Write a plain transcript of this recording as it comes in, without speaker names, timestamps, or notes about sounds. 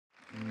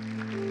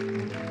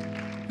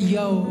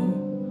Yo,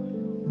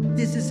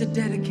 this is a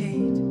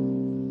dedicate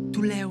to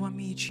Leo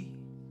Amici.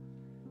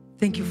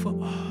 Thank you for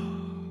all.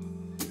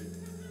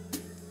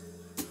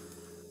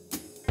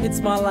 It's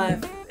my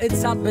life, it's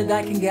something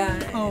I can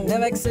guide.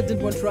 Never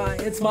accepted one try,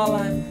 it's my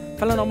life.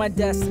 Falling on my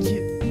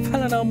destiny,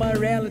 falling on my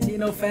reality,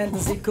 no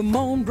fantasy. Come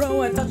on,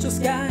 bro, I touch the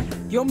sky.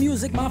 Your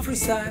music, my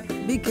freestyle.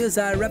 Because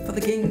I rap for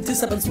the king,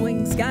 2-step and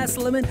swing. Sky's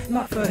the limit,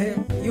 not for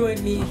him, you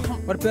and me.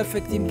 What a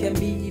perfect team can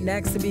be.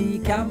 Next to me,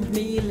 come with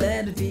me,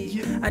 let it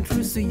be. I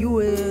choose to you,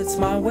 it's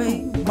my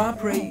way, my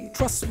prey.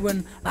 Trust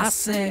when I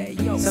say,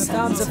 yo.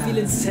 Sometimes I'm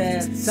feeling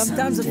sad,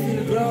 sometimes I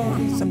feel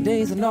wrong. Some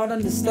days I not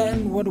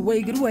understand what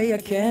way, good way I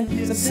can.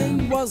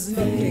 Something wasn't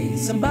okay,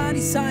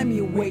 somebody sign me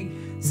away.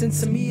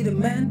 Since I meet a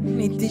man,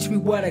 he teach me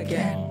what I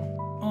can.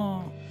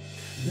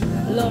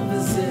 Love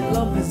is it,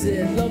 love is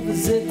it, love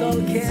is it, all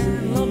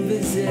can. Love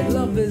is it,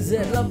 love is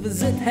it, love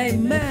is it, hey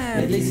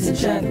man. Ladies and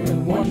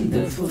gentlemen,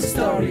 wonderful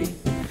story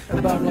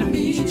about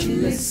Amici,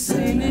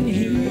 listen and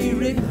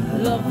hear it.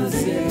 Love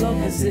is it,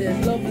 love is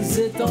it, love is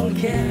it, all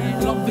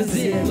can. Love is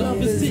it,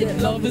 love is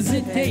it, love is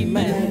it, hey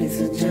man.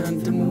 Ladies and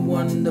gentlemen,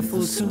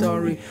 wonderful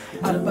story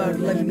about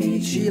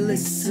Amici,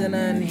 listen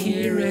and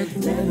hear it.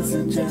 Ladies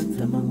and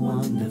gentlemen,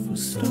 wonderful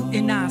story.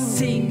 And I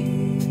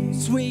sing,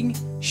 swing,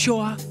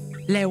 sure,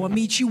 Leo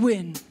Amici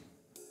win.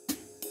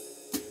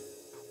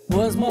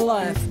 Was my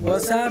life,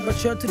 was hard but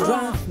sure to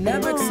drive.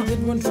 Never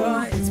exceeded one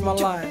try, it's my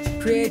life.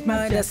 Create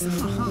my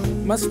destiny,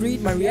 must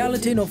read my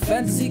reality, no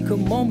fantasy.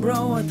 Come on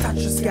bro, I touch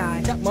the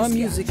sky. My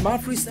music, my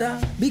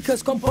freestyle,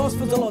 because composed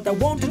for the Lord. I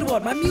won't do the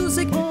word, my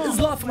music is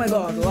love for my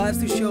God. Life's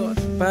too short,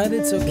 but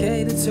it's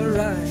okay, it's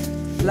alright.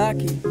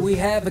 Lucky, we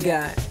have a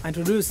guy I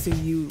introduce to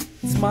you.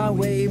 It's my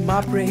way,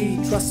 my prey.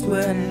 Trust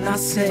when I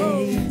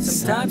say.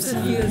 Sometimes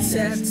I feel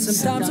sad,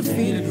 sometimes I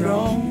feel it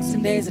wrong.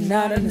 Some days I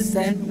not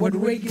understand what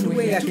way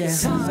I can.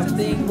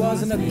 Something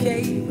wasn't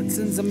okay, but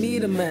since I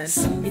meet a man,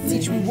 he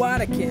teach me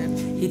what I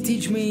can. He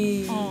teach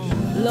me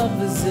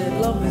love is it,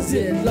 love is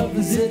it, love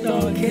is it,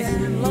 all I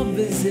can. Love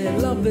is it,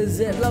 love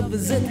is it, love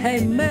is it,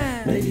 hey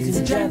man. Ladies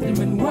and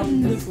gentlemen,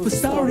 wonderful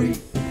story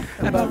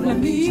about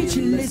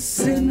Amici,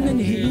 listen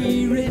and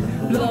hear it.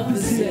 Love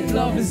is it,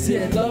 love is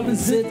it, love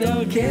is it,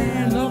 all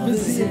can. Love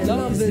is it,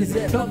 love is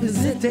it, love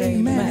is it,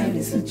 amen.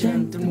 Ladies and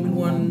gentlemen,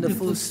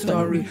 wonderful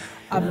story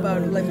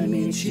about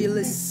Amici,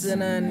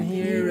 listen and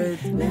hear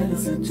it.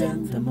 Ladies and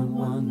gentlemen,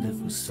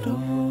 wonderful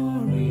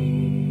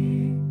story.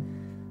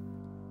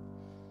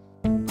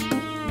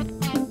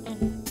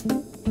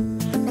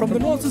 From the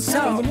north to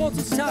south,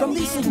 from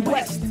the east to the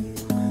west,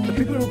 the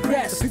people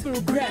request,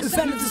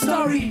 defend the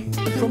story.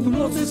 From the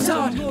north to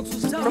south,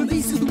 from the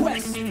east to the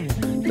west,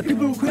 the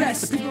people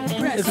request,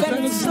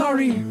 defend the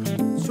story.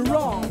 So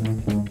wrong,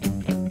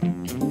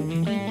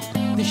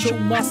 the show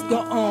must go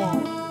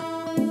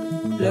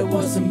on. There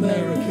was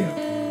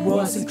America,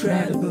 was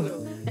incredible.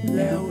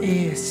 There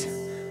is,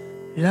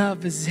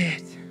 love is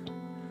it,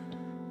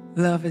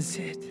 love is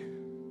it,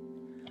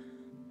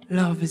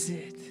 love is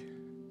it,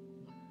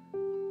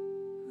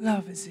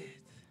 love is it.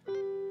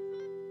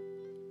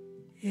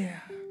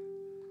 Yeah,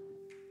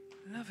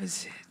 love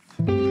is it.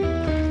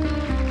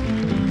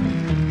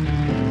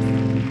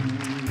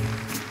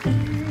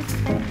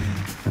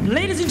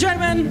 Ladies and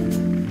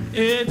gentlemen,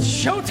 it's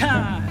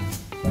showtime.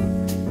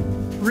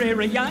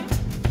 Rare Young,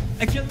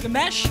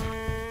 Gilgamesh,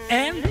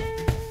 and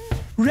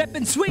Rap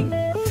and Swing.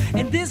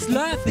 And this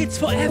love, it's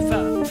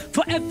forever,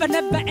 forever,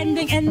 never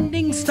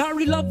ending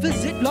story. Love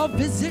is it, love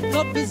is it,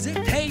 love is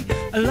it. Hey,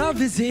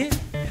 love is it,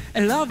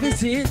 love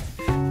is it.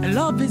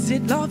 Love is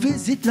it, love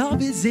is it,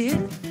 love is it,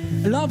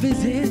 love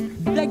is it.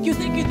 Thank you,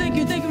 thank you, thank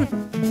you, thank you.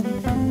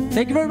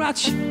 Thank you very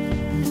much.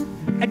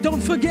 And don't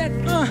forget,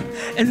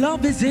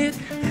 love is it,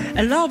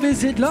 love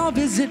is it, love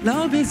is it,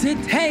 love is it.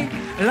 Hey,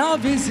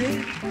 love is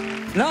it,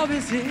 love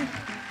is it,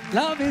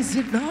 love is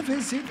it, love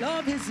is it,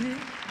 love is it.